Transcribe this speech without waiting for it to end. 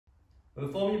We're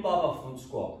performing a barbell front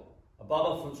squat. A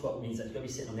barbell front squat means that you're going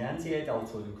to be sitting on the anterior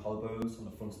deltoid and collarbones on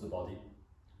the front of the body.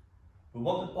 We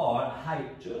want the bar at a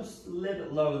height just a little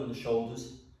bit lower than the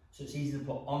shoulders, so it's easy to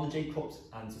put on the J-cups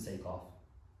and to take off.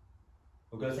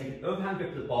 We're going to take an overhand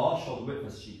grip of the bar, shoulder width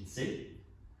as you can see.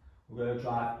 We're going to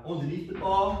drive underneath the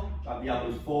bar, drive the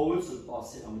elbows forward so the bar's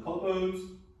sitting on the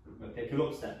collarbones. We're going to pick it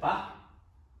up, step back.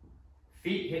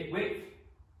 Feet hip width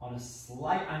on a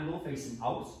slight angle facing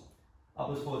out.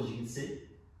 Elbows forward as you can see.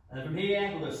 And then from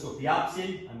here, we're going to suck the abs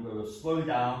in and we're going to go slowly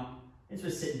down into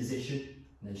a sitting position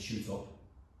and then shoot up.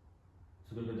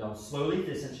 So we're going to go down slowly for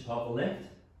the eccentric part of the lift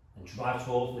and drive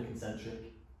tall for the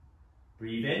concentric.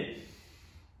 Breathe in.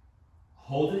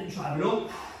 Hold it and drive it up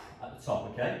at the top,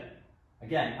 okay?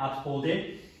 Again, abs pulled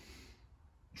in.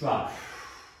 Drive.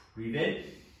 Breathe in.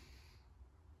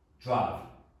 Drive.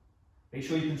 Make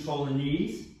sure you control the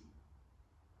knees.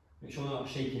 Make sure they're not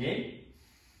shaking in.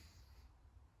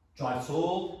 Drive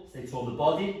tall, stay tall the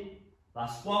body.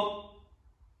 Last one.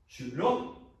 Shoot it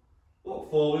up.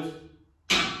 Walk forward.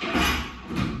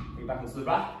 Bring it back onto the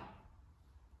rack.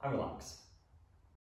 And relax.